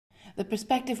The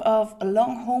perspective of a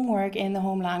long homework in the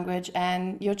home language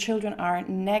and your children are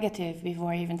negative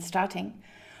before even starting,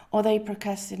 or they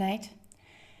procrastinate.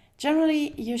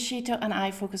 Generally, Yoshito and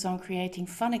I focus on creating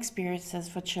fun experiences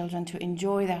for children to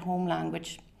enjoy their home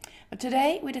language. But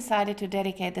today we decided to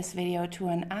dedicate this video to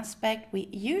an aspect we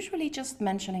usually just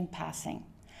mention in passing.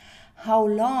 How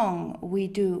long we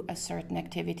do a certain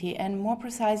activity, and more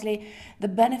precisely, the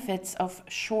benefits of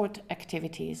short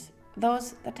activities,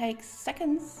 those that take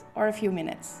seconds or a few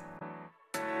minutes.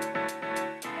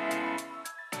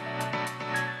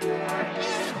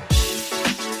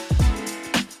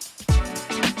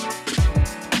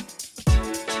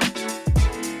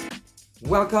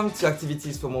 Welcome to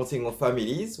Activities for Multilingual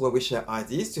Families, where we share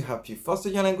ideas to help you foster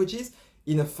your languages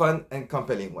in a fun and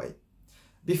compelling way.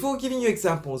 Before giving you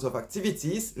examples of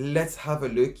activities, let's have a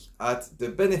look at the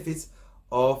benefits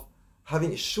of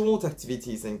having short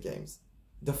activities and games.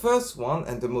 The first one,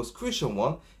 and the most crucial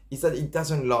one, is that it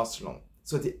doesn't last long.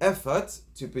 So the effort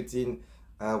to put in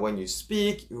when you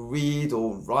speak, read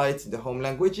or write in the home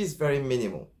language is very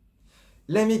minimal.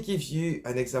 Let me give you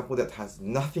an example that has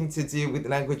nothing to do with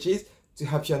languages to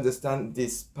help you understand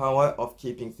this power of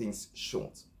keeping things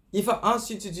short. If I asked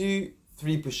you to do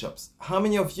 3 push-ups, how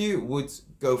many of you would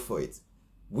go for it?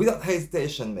 Without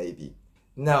hesitation, maybe.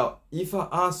 Now, if I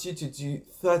asked you to do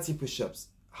 30 push-ups,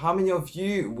 how many of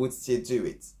you would still do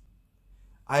it?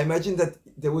 I imagine that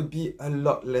there would be a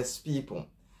lot less people.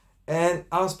 And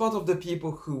as part of the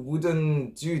people who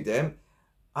wouldn't do them,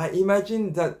 I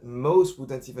imagine that most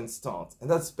wouldn't even start. And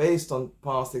that's based on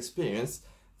past experience,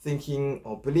 thinking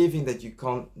or believing that you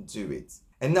can't do it.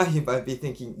 And now you might be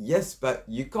thinking, yes, but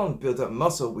you can't build up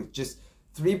muscle with just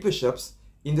 3 push-ups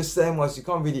in the same way as you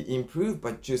can't really improve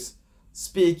by just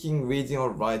speaking, reading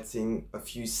or writing a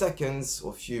few seconds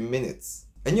or few minutes.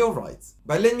 And you're right.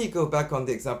 But let me go back on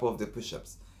the example of the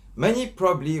push-ups. Many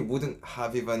probably wouldn't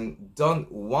have even done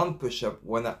 1 push-up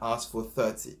when I asked for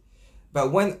 30.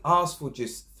 But when asked for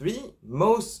just 3,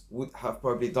 most would have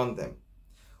probably done them.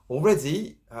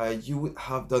 Already, you would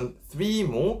have done 3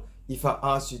 more if I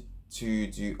asked you to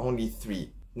do only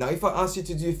 3. Now, if I asked you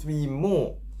to do 3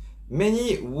 more,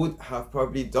 many would have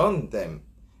probably done them.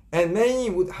 And many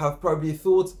would have probably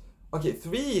thought, okay,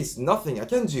 3 is nothing, I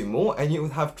can do more. And you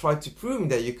would have tried to prove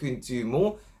that you could do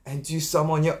more and do some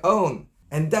on your own.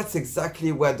 And that's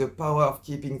exactly where the power of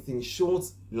keeping things short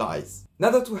lies. Now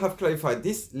that we have clarified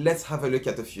this, let's have a look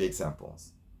at a few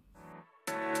examples.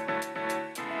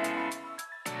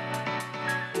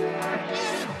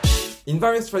 In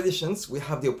various traditions, we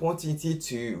have the opportunity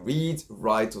to read,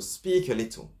 write or speak a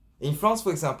little. In France,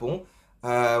 for example,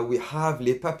 we have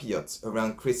les papillotes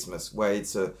around Christmas, where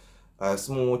it's a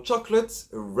small chocolate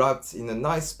wrapped in a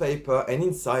nice paper and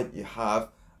inside you have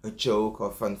a joke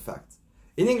or fun fact.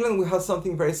 In England, we have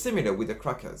something very similar with the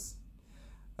crackers.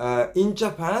 In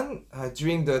Japan,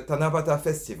 during the Tanabata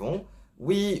festival,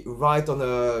 we write on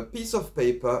a piece of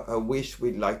paper a wish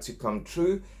we'd like to come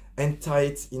true and tie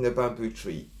it in a bamboo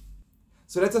tree.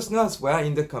 So let us know as well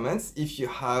in the comments if you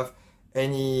have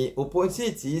any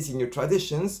opportunities in your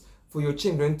traditions for your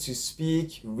children to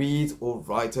speak, read or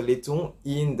write a little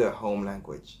in the home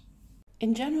language.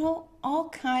 In general, all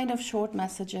kinds of short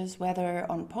messages, whether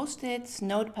on post-its,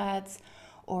 notepads,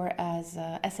 or as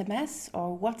SMS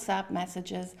or WhatsApp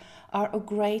messages, are a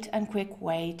great and quick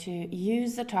way to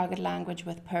use the target language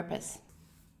with purpose.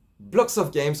 Blocks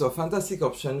of games are a fantastic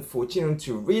option for children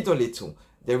to read a little.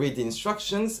 They read the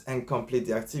instructions and complete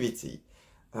the activity.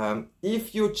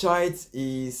 If your child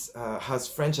has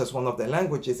French as one of their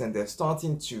languages and they're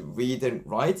starting to read and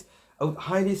write, I would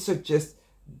highly suggest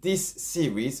this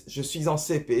series. Je suis en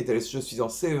CP, there is Je suis en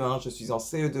CE1, Je suis en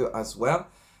CE2 as well.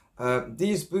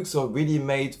 These books are really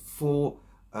made for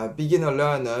beginner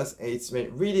learners, and it's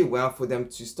made really well for them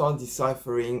to start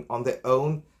deciphering on their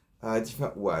own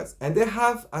different words. And they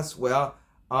have as well,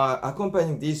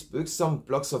 accompanying these books, some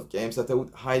blocks of games that I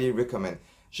would highly recommend.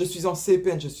 Je suis en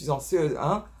CP and Je suis en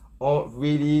CE1 are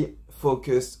really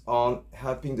focused on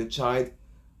helping the child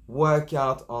work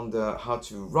out on how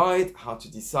to write, how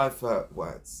to decipher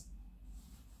words.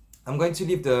 I'm going to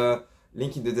leave the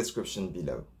link in the description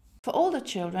below. For older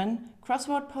children,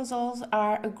 crossword puzzles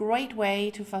are a great way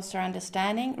to foster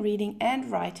understanding, reading and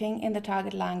writing in the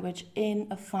target language in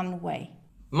a fun way.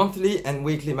 Monthly and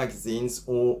weekly magazines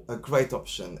are a great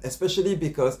option, especially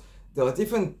because there are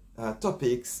different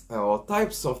topics or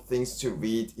types of things to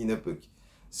read in a book.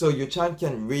 So your child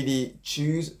can really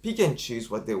pick and choose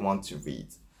what they want to read.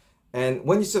 And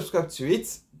when you subscribe to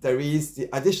it, there is the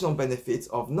additional benefit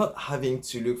of not having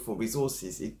to look for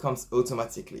resources. It comes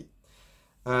automatically.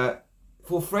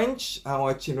 For French,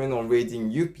 our children are reading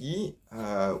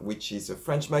UP, which is a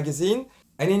French magazine.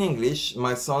 And in English,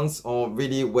 my sons are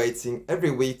really waiting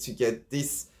every week to get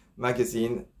this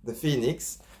magazine, The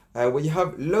Phoenix, where you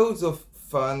have loads of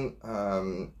fun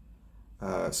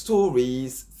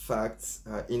stories, facts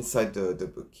inside the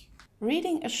book.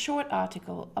 Reading a short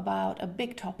article about a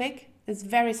big topic is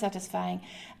very satisfying,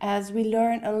 as we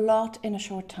learn a lot in a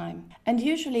short time. And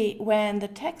usually when the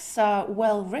texts are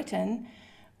well written,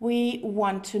 we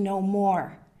want to know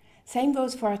more. Same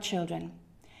goes for our children.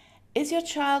 Is your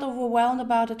child overwhelmed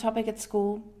about a topic at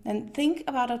school? Then think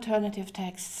about alternative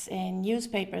texts in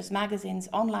newspapers, magazines,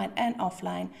 online and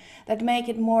offline, that make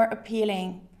it more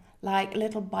appealing, like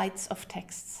little bites of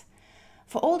texts.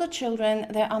 For older children,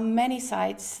 there are many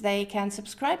sites they can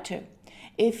subscribe to.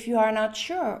 If you are not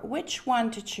sure which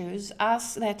one to choose,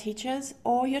 ask their teachers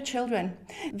or your children.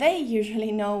 They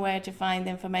usually know where to find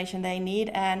the information they need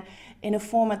and in a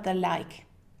format they like.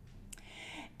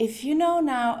 If you know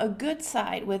now a good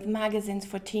site with magazines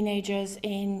for teenagers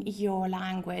in your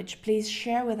language, please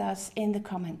share with us in the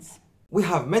comments. We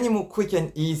have many more quick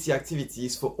and easy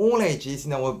activities for all ages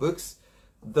in our books,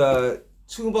 the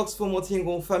Toolbox for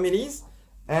Multilingual Families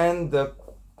and the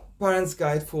Parents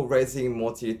Guide for Raising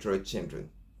Multi-literate Children.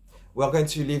 We're going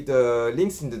to leave the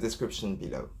links in the description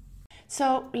below.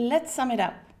 So let's sum it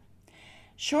up.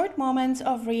 Short moments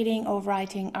of reading or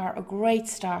writing are a great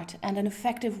start and an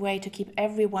effective way to keep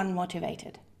everyone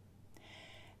motivated.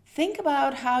 Think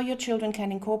about how your children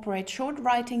can incorporate short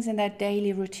writings in their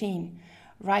daily routine.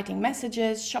 Writing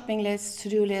messages, shopping lists,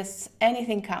 to-do lists,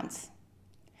 anything counts.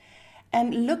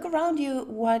 And look around you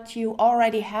what you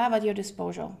already have at your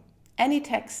disposal. Any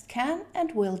text can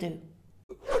and will do.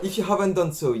 If you haven't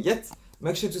done so yet,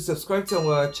 make sure to subscribe to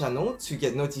our channel to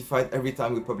get notified every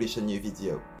time we publish a new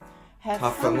video.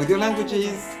 Have fun with your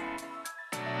languages!